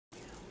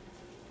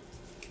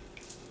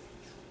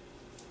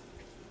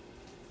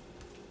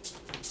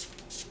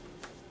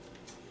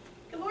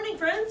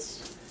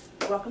friends.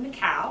 Welcome to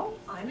Cal.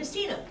 I'm Miss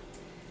Tina.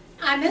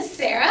 I'm Miss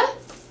Sarah.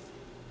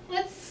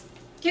 Let's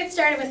get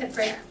started with a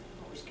prayer.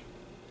 Always good.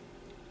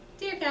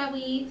 Dear God,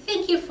 we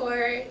thank you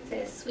for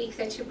this week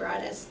that you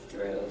brought us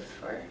through,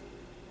 for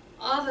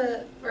all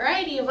the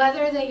variety of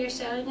weather that you're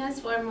showing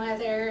us, warm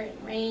weather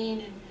and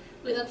rain, and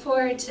we look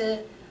forward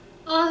to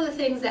all the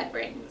things that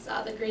brings,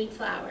 all the green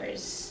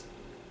flowers,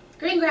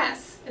 green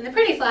grass, and the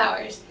pretty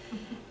flowers,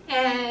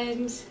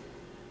 and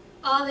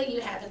all that you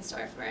have in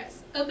store for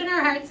us. Open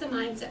our hearts and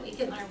minds that we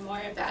can learn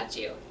more about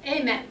you.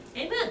 Amen.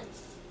 Amen.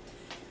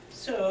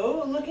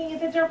 So, looking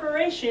at the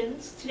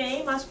decorations,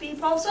 today must be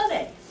Palm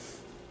Sunday.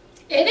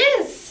 It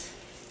is.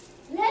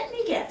 Let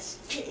me guess,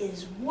 it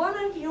is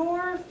one of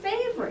your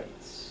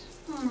favorites.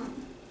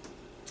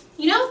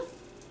 You know,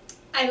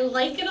 I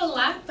like it a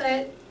lot, but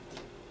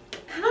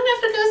I don't know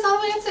if it goes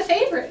all the way up to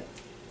favorite.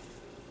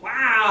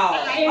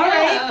 Wow. I All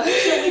know.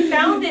 right, so we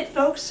found it,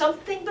 folks,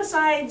 something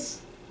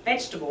besides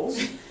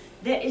vegetables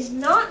that is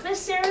not Miss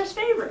Sarah's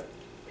favorite.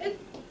 It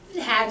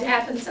had to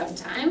happen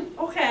sometime.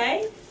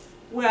 Okay.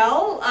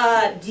 Well,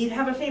 do you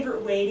have a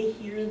favorite way to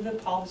hear the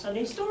Palm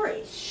Sunday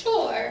story?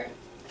 Sure.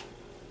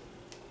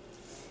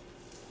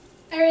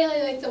 I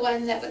really like the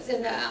one that was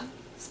in the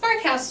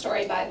SparkHouse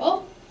Story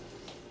Bible.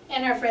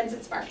 And our friends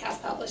at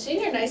SparkHouse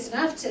Publishing are nice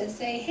enough to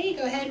say, hey,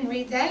 go ahead and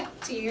read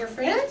that to your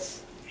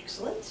friends.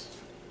 Excellent.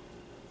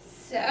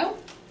 So,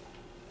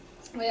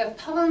 we have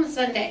Palm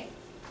Sunday.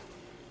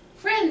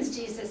 Friends,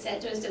 Jesus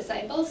said to his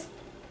disciples,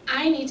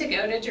 I need to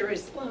go to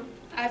Jerusalem.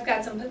 I've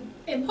got some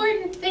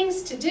important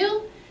things to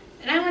do,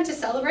 and I want to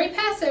celebrate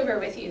Passover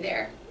with you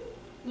there.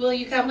 Will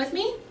you come with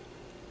me?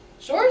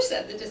 Sure,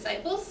 said the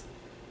disciples.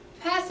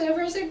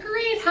 Passover is a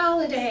great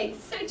holiday,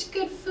 such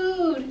good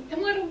food,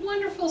 and what a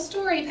wonderful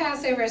story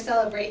Passover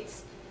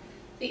celebrates.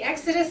 The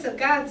exodus of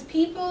God's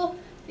people,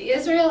 the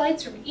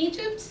Israelites from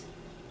Egypt.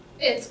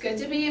 It's good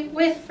to be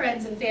with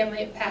friends and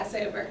family at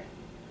Passover.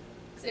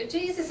 So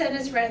Jesus and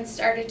his friends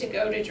started to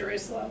go to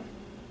Jerusalem.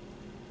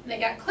 When they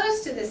got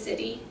close to the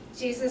city,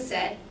 Jesus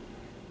said,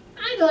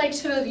 I'd like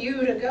two of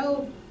you to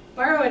go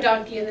borrow a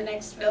donkey in the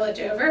next village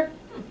over.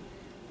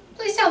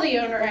 Please tell the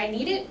owner I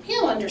need it.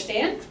 He'll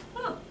understand.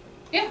 Huh.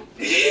 Yeah.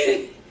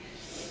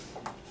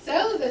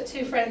 So the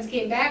two friends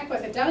came back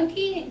with a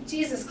donkey.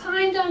 Jesus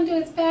climbed onto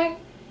its back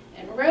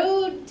and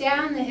rode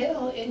down the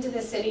hill into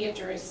the city of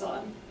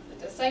Jerusalem.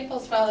 The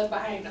disciples followed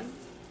behind him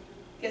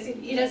because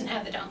he doesn't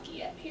have the donkey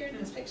yet here in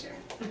this picture.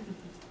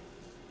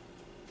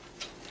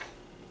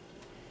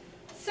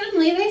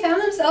 Suddenly they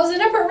found themselves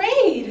in a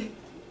parade.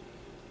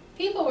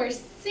 People were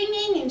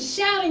singing and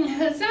shouting,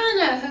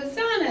 Hosanna,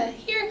 Hosanna,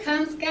 here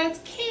comes God's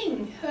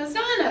King.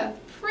 Hosanna,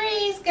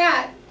 praise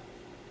God.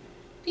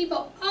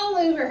 People all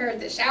over heard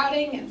the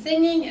shouting and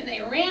singing, and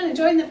they ran and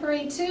joined the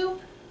parade too.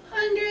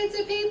 Hundreds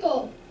of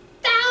people,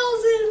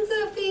 thousands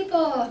of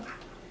people.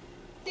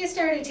 They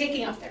started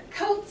taking off their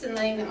coats and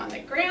laying them on the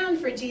ground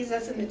for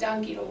Jesus and the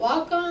donkey to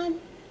walk on.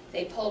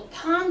 They pulled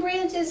palm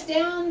branches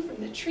down from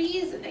the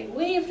trees and they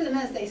waved them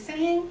as they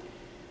sang.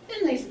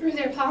 Then they threw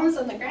their palms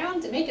on the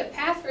ground to make a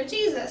path for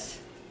Jesus.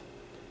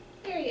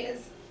 There he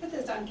is, with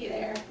his donkey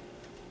there.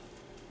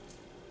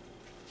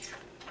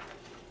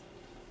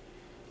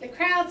 The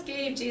crowds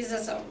gave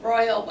Jesus a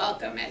royal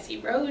welcome as he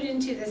rode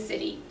into the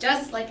city,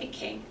 just like a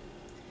king.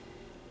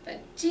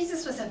 But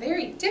Jesus was a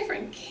very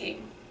different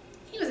king.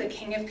 He was a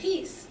king of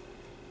peace.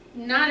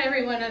 Not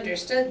everyone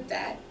understood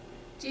that.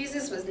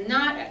 Jesus was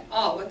not at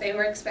all what they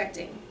were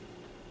expecting.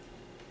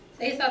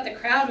 They thought the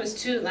crowd was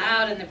too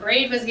loud and the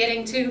parade was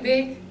getting too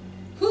big.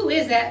 Who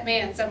is that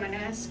man? Someone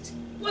asked.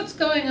 What's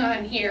going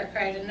on here?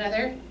 Cried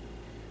another.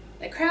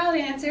 The crowd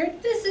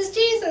answered, This is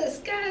Jesus,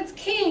 God's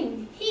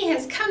King. He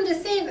has come to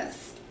save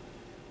us.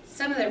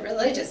 Some of the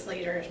religious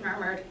leaders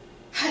murmured,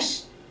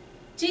 Hush!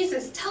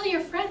 Jesus, tell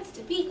your friends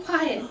to be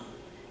quiet.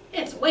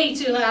 It's way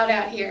too loud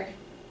out here.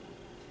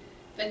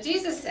 But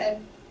Jesus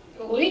said,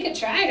 we could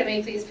try to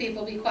make these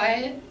people be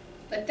quiet,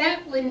 but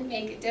that wouldn't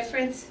make a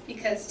difference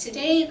because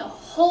today the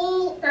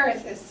whole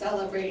earth is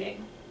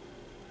celebrating.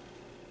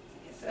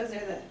 I guess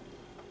those are the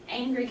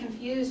angry,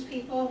 confused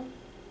people,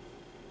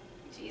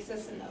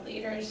 Jesus and the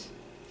leaders.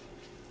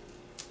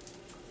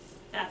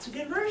 That's a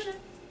good version.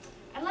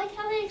 I like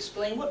how they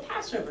explain what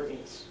Passover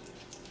is.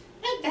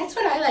 That's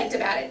what I liked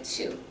about it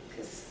too,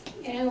 because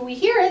we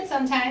hear it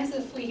sometimes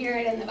if we hear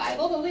it in the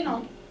Bible, but we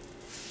don't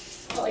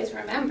always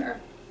remember.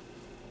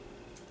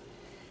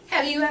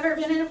 Have you ever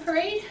been in a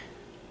parade?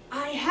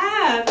 I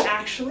have,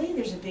 actually.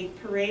 There's a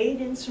big parade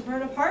in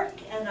Severna Park,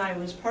 and I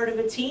was part of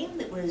a team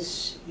that we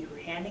were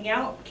handing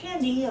out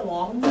candy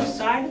along the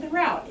side of the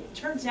route. It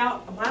turns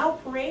out a mile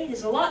parade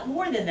is a lot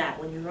more than that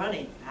when you're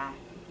running back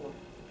and forth.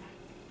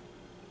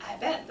 I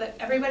bet, but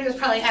everybody was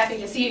probably happy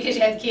to see you because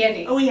you had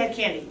candy. Oh, we had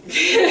candy.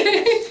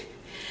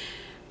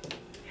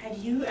 Have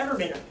you ever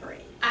been in a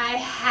parade? I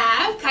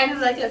have, kind of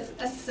like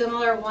a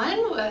similar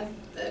one with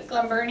the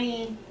Glen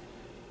Burnie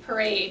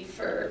parade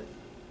for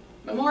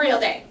Memorial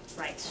Day.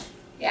 Right.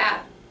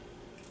 Yeah.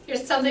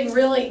 Here's something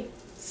really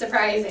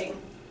surprising.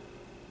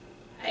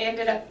 I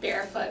ended up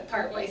barefoot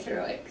partway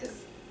through it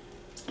because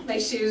My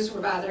shoes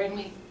were bothering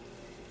me.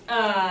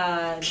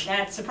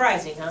 That's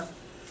surprising, huh?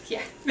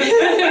 Yeah.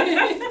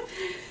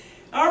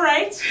 All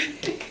right.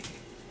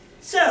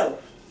 So,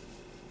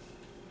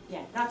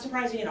 yeah, not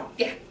surprising at all.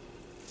 Yeah.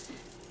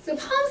 So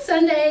Palm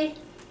Sunday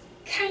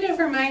kind of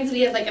reminds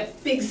me of like a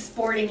big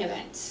sporting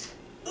event.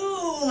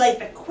 Ooh, like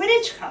the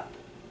Quidditch Cup.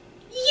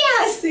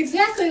 Yes,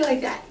 exactly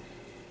like that.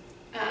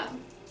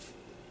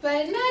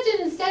 But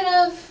imagine instead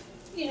of,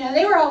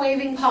 they were all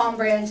waving palm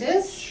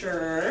branches.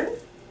 Sure.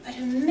 But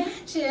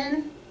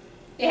imagine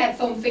they had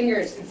foam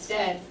fingers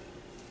instead.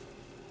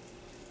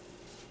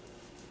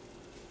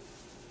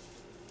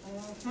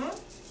 Mm-hmm.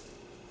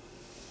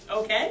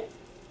 Okay.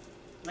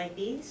 Like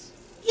these?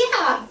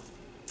 Yeah.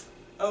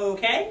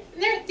 Okay.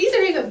 These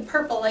are even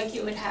purple like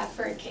you would have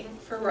for a king,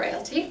 for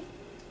royalty.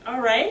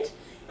 All right.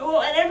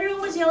 Well, and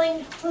everyone was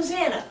yelling,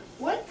 Hosanna.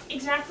 What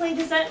exactly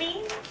does that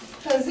mean?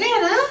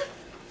 Hosanna?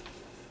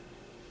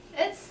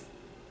 It's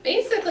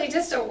basically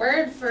just a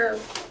word for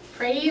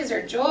praise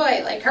or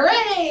joy, like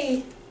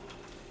hooray!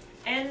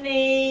 And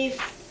they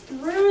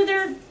threw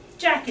their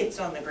jackets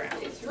on the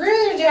ground. They threw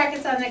their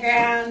jackets on the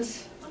ground.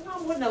 Well, I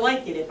wouldn't have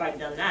liked it if I'd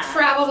done that.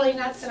 Probably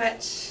not so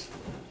much.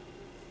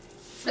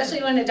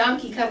 Especially when a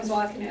donkey comes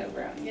walking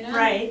over them,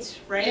 Right,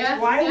 right. Yeah,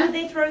 Why yeah. would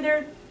they throw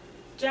their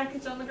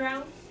jackets on the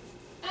ground?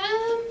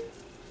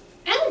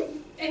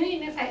 I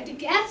mean, if I had to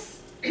guess,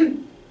 the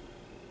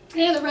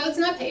road's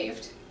not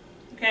paved,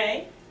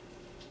 Okay.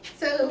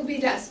 so it would be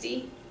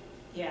dusty.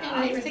 Yeah.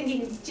 And they were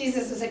thinking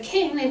Jesus was a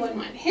king, they wouldn't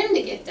want him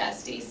to get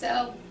dusty,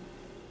 so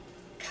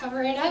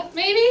cover it up,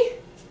 maybe?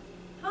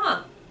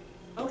 Huh.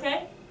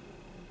 Okay.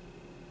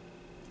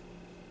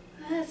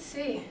 Let's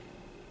see.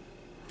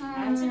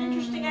 That's an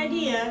interesting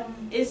idea.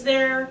 Is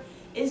there,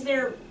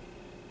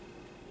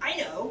 I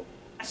know,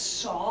 a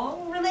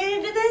song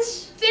related to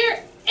this?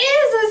 There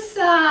is a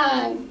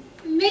song!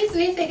 Makes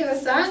me think of a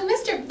song.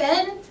 Mr.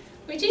 Ben,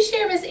 would you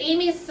share Miss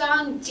Amy's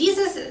song,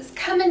 Jesus is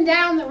Coming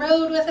Down the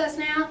Road with us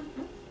now?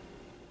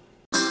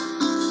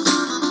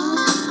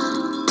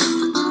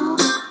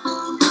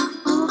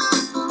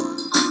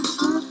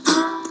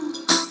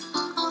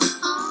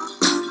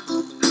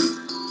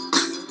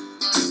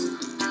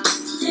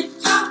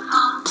 Lift your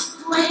arms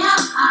way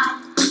up high,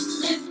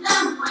 lift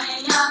them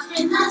way up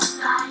in the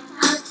sky,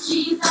 'cause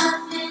Jesus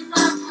is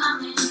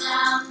coming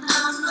down the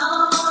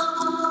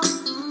road.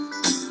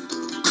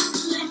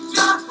 Lift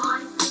your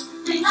voice,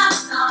 sing a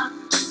song,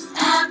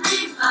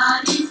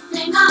 everybody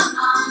sing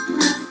along,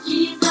 'cause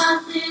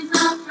Jesus is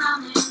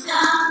coming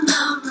down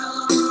the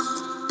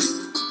road.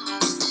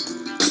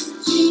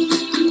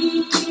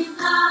 Jesus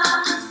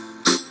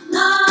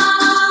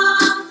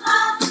loves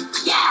us,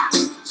 yeah.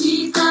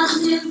 Jesus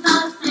is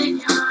our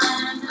Savior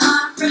and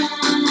our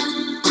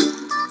friend.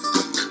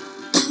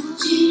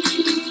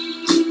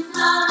 Jesus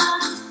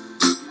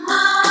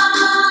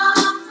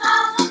loves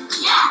us,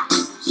 yeah.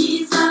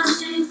 Jesus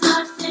is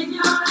our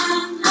Savior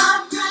and our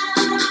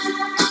friend.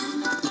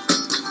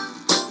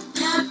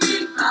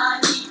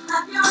 Everybody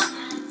clap your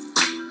hands.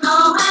 Go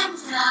and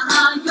tell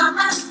all your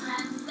best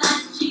friends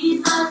that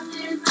Jesus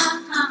is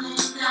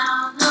coming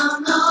down the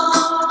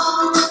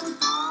road.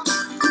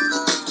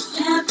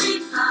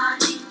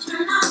 Everybody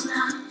turn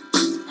around.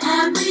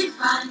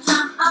 Everybody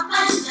jump up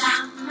and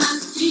down,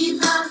 'cause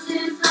Jesus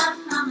is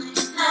coming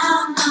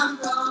down the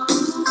road.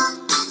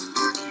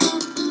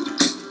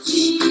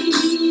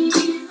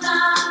 Jesus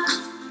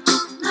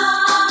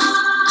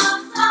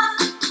loves us,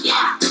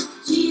 yeah.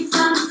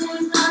 Jesus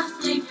is our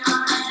Savior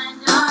and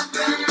our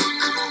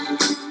friend.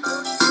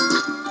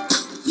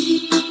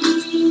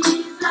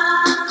 Jesus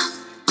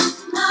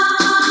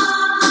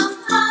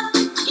loves us,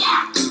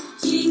 yeah.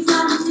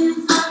 Jesus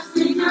is our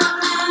Savior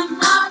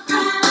and our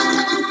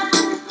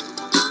friend.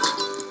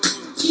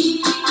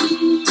 Jesus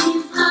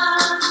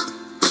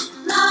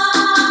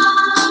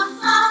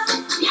loves us,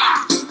 yeah.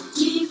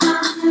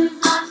 Jesus is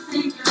our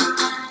Savior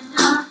and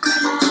our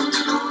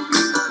friend.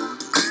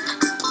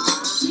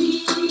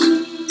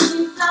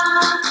 Jesus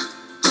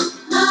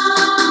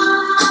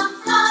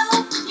loves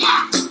us,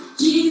 yeah.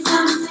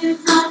 Jesus is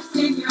our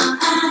Savior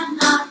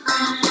and our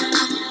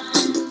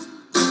friend.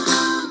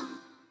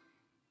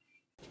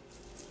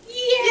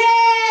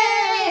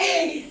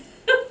 Yay!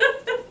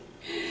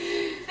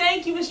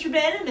 Thank you, Mr.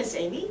 Ben and Miss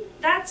Amy.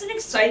 That's an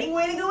exciting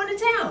way to go into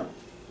town.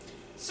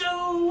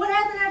 So, what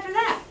happened after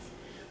that?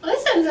 Well,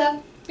 this ends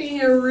up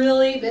being a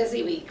really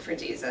busy week for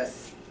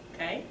Jesus.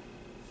 Okay.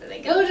 So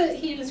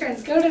he and his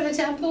friends go to the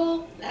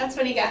temple. That's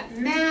when he got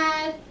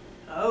mad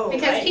Oh,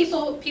 because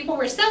right. people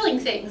were selling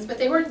things, but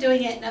they weren't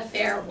doing it in a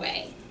fair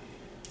way.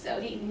 So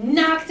he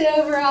knocked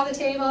over all the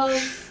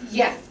tables.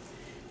 Yeah,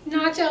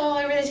 knocked all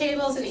over the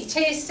tables, and he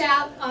chased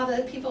out all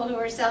the people who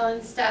were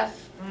selling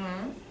stuff.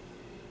 Mm-hmm.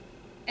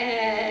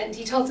 And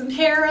he told some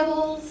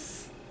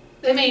parables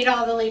that made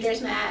all the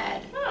leaders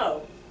mad.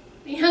 Oh.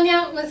 He hung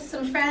out with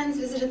some friends,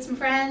 visited some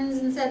friends,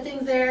 and said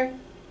things there.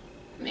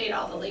 Made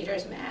all the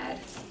leaders mad.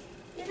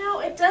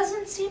 It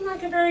doesn't seem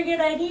like a very good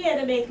idea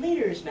to make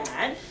leaders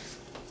mad.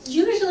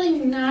 Usually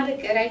not a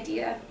good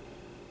idea.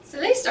 So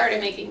they started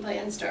making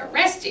plans to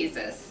arrest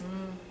Jesus.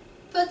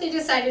 But they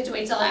decided to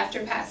wait till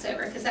after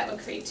Passover because that would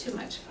create too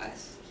much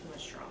fuss. Too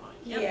much drama.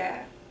 Yep.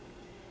 Yeah.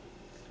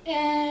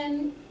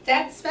 And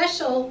that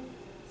special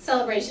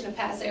celebration of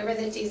Passover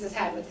that Jesus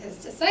had with his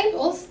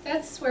disciples,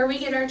 that's where we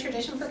get our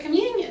tradition for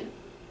communion.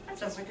 That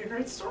sounds like a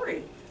great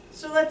story.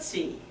 So let's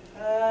see.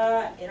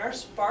 In our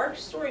Spark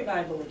Story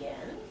Bible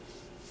again,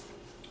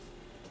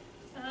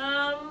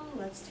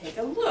 let's take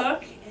a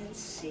look and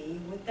see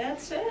what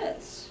that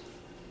says.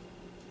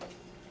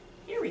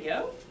 Here we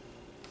go.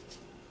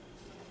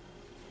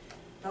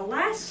 The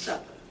Last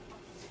Supper.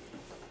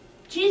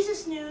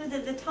 Jesus knew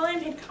that the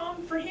time had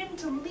come for him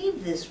to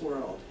leave this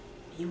world.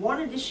 He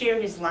wanted to share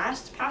his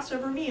last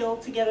Passover meal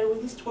together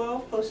with his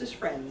 12 closest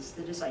friends,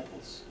 the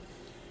disciples.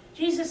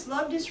 Jesus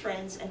loved his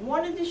friends and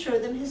wanted to show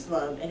them his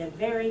love in a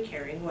very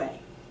caring way.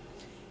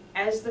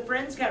 As the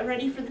friends got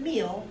ready for the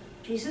meal,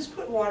 Jesus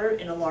put water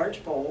in a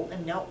large bowl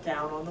and knelt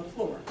down on the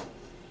floor.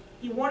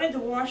 He wanted to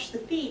wash the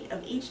feet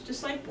of each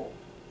disciple.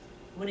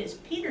 When it's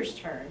Peter's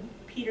turn,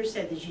 Peter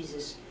said to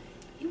Jesus,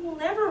 "You will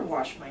never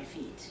wash my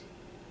feet."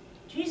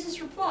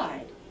 Jesus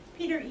replied,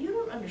 "Peter, you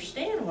don't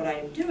understand what I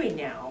am doing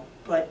now,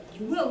 but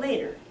you will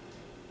later."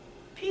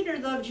 Peter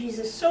loved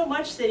Jesus so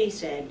much that he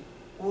said,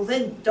 "Well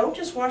then, don't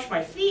just wash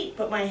my feet,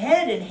 but my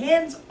head and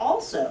hands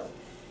also."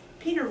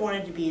 Peter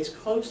wanted to be as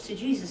close to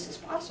Jesus as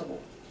possible.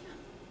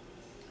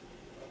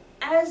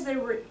 As they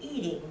were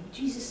eating,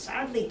 Jesus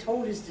sadly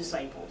told his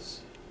disciples,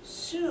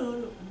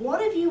 "Soon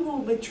one of you will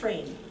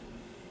betray me.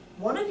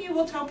 One of you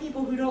will tell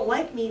people who don't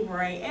like me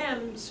where I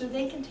am so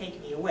they can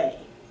take me away."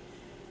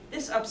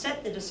 This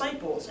upset the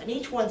disciples, and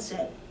each one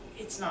said,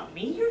 "It's not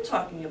me you're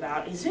talking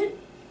about, is it?"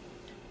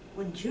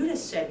 When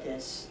Judas said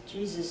this,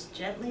 Jesus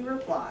gently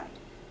replied,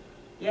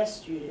 "Yes,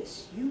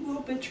 Judas, you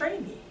will betray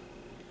me."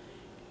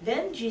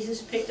 Then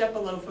Jesus picked up a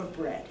loaf of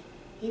bread.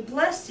 He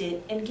blessed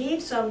it and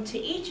gave some to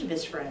each of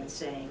his friends,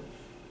 saying,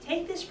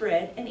 "Take this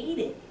bread and eat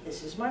it.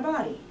 This is my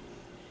body."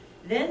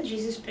 Then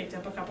Jesus picked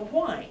up a cup of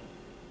wine.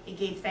 He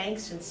gave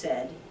thanks and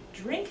said,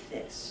 "Drink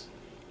this.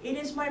 It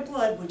is my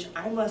blood which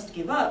I must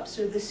give up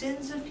so the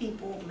sins of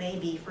people may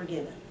be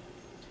forgiven."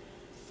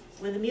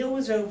 When the meal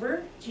was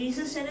over,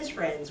 Jesus and his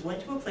friends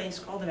went to a place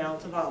called the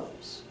Mount of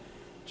Olives.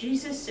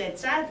 Jesus said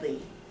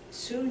sadly,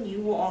 "Soon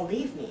you will all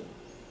leave me."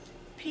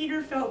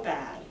 Peter felt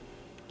bad.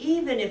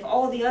 "Even if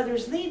all the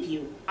others leave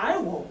you, I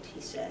won't,"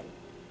 he said.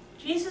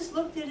 Jesus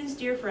looked at his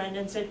dear friend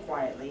and said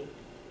quietly,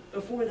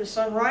 "Before the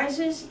sun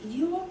rises,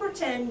 you will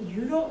pretend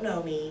you don't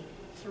know me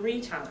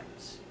 3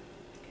 times.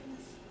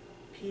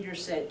 Peter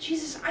said,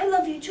 "Jesus, I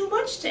love you too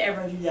much to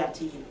ever do that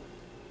to you."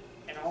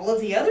 And all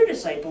of the other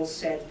disciples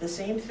said the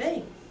same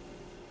thing.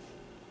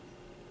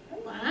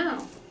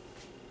 Wow.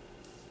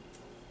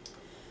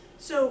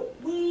 So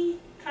we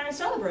kind of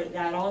celebrate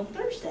that on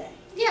Thursday.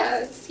 Yeah,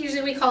 it's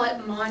usually we call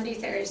it Maundy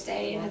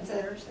Thursday, and it's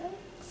a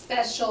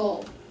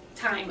special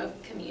time of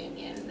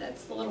communion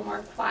that's a little more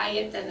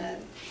quiet than a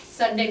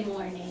Sunday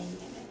morning.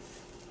 And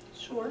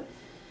it's Sure.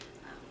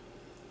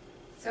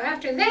 So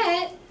after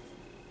that,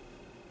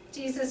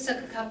 Jesus took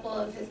a couple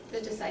of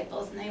the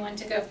disciples and they went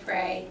to go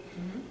pray.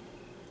 Mm-hmm.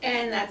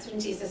 And that's when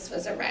Jesus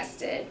was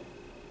arrested.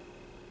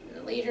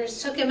 The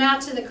leaders took him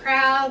out to the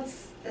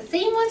crowds, the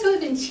same ones who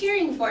had been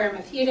cheering for him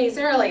a few days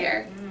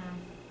earlier.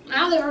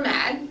 Now they were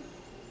mad.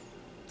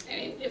 I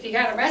mean, if he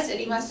got arrested,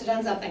 he must have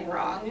done something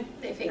wrong,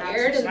 they figured.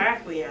 That's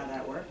exactly how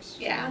that works.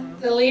 Yeah.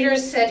 Mm-hmm. The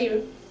leaders said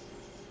he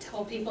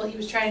told people he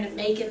was trying to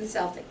make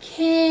himself a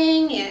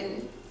king,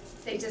 and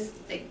they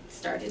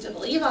started to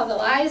believe all the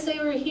lies they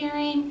were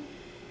hearing.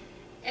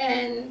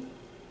 And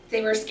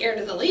they were scared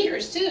of the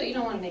leaders, too. You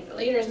don't want to make the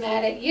leaders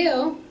mad at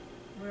you.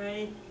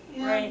 Right,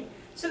 Yeah. right.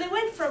 So they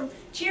went from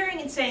cheering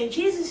and saying,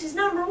 "Jesus is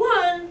number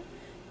one,"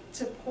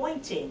 to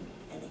pointing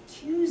and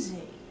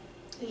accusing.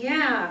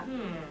 Yeah.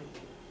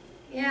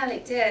 Yeah, they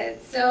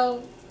did.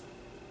 So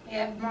we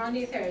have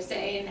Maundy,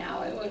 Thursday, and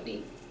now it would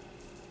be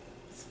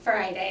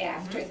Friday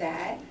after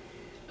that.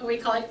 We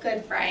call it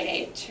Good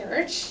Friday at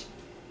church.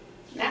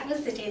 That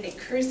was the day they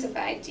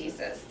crucified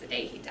Jesus, the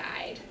day he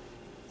died.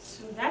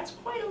 So that's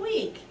quite a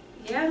week.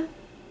 Yeah.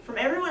 From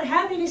everyone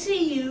happy to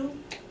see you,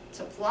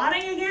 to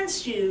plotting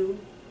against you,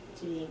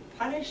 to being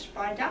punished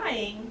by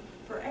dying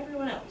for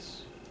everyone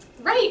else.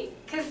 Right,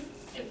 because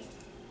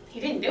he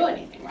didn't do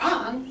anything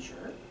wrong. Sure.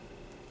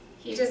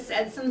 He just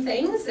said some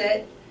things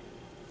that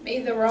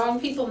made the wrong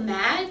people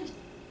mad.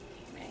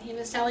 He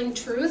was telling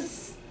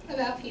truths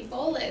about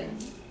people,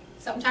 and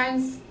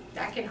sometimes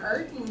that can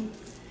hurt and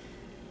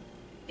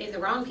made the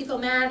wrong people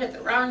mad at the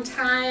wrong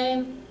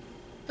time.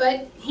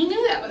 But he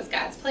knew that was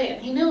God's plan.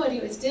 He knew what he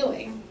was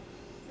doing,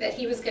 that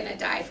he was going to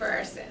die for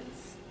our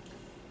sins.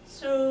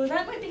 So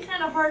that might be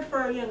kind of hard for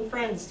our young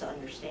friends to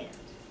understand.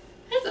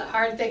 That's a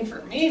hard thing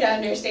for me to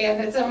understand,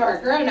 that some of our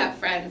grown-up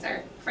friends,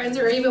 our friends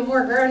who are even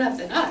more grown-up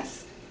than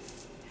us,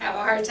 have a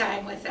hard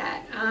time with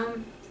that.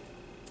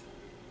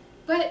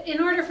 But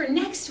in order for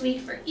next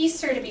week, for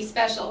Easter to be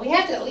special, we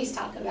have to at least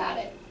talk about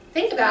it.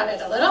 Think about it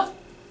a little.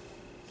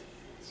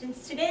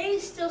 Since today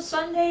is still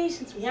Sunday,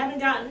 since we haven't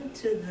gotten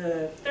to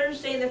the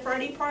Thursday and the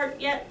Friday part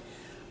yet,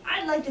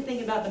 I'd like to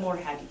think about the more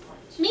happy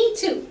parts. Me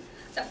too.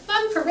 It's a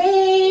fun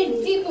parade,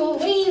 and people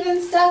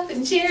waving stuff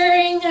and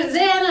cheering,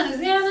 Hosanna,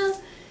 Hosanna.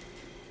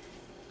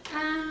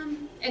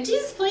 And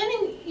Jesus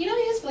planning, he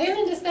was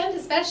planning to spend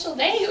a special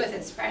day with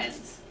his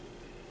friends.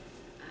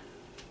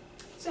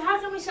 So how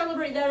can we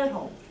celebrate that at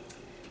home?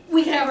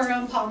 We could have our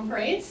own palm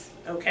parades.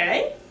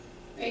 Okay.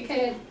 We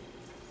could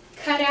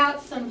cut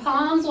out some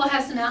palms. We'll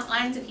have some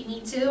outlines if you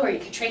need to, or you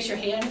could trace your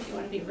hand if you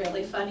want to be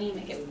really funny,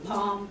 make it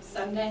Palm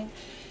Sunday.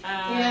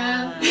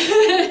 Yeah.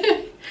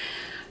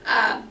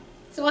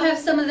 So we'll have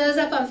some of those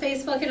up on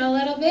Facebook in a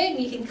little bit,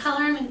 and you can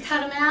color them and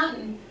cut them out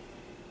and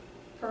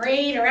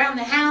parade around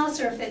the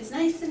house, or if it's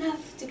nice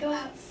enough to go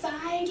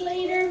outside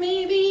later,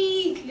 maybe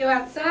you could go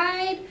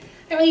outside.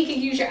 Or you could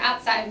use your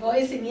outside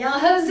voice and yell,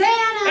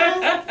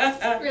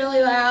 Hosanna,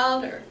 really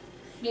loud, or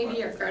maybe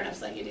your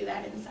grown-ups let you do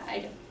that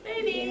inside.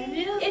 Maybe.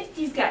 If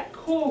you've got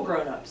cool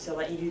grown-ups, they'll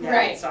let you do that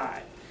Right.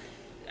 outside.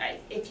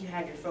 If you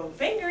have your foam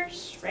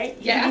fingers, right?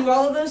 You Yeah. can do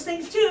all of those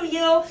things too.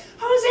 Yell,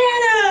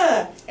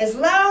 Hosanna, as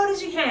loud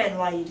as you can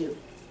while you do.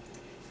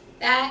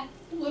 That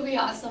would be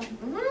awesome.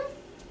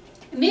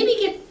 Mm-hmm. Maybe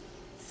get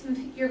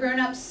your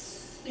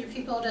grown-ups, your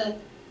people to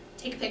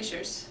take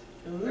pictures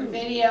or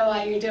video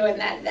while you're doing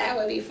that. That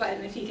would be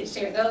fun if you could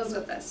share those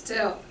with us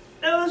too.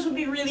 Those would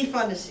be really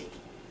fun to see.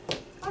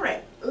 All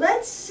right,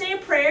 let's say a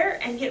prayer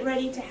and get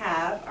ready to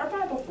have our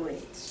Bible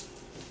parades.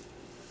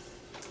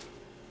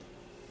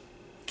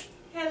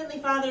 Heavenly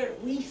Father,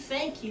 we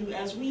thank you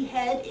as we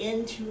head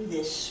into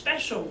this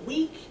special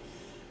week.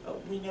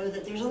 We know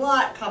that there's a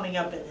lot coming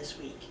up in this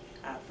week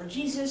for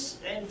Jesus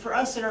and for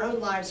us in our own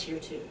lives here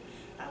too.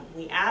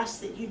 We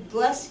ask that you'd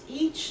bless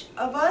each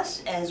of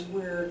us as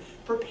we're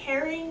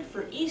preparing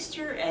for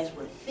Easter, as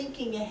we're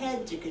thinking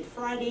ahead to Good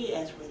Friday,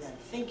 as we're then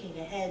thinking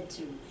ahead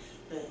to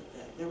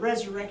the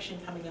resurrection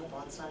coming up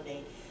on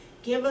Sunday.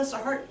 Give us a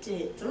heart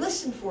to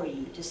listen for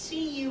you, to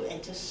see you,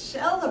 and to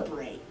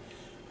celebrate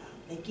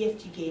the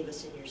gift you gave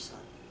us in your Son.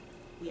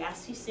 We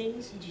ask these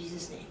things in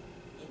Jesus' name.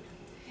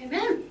 Amen.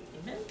 Amen.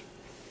 Amen.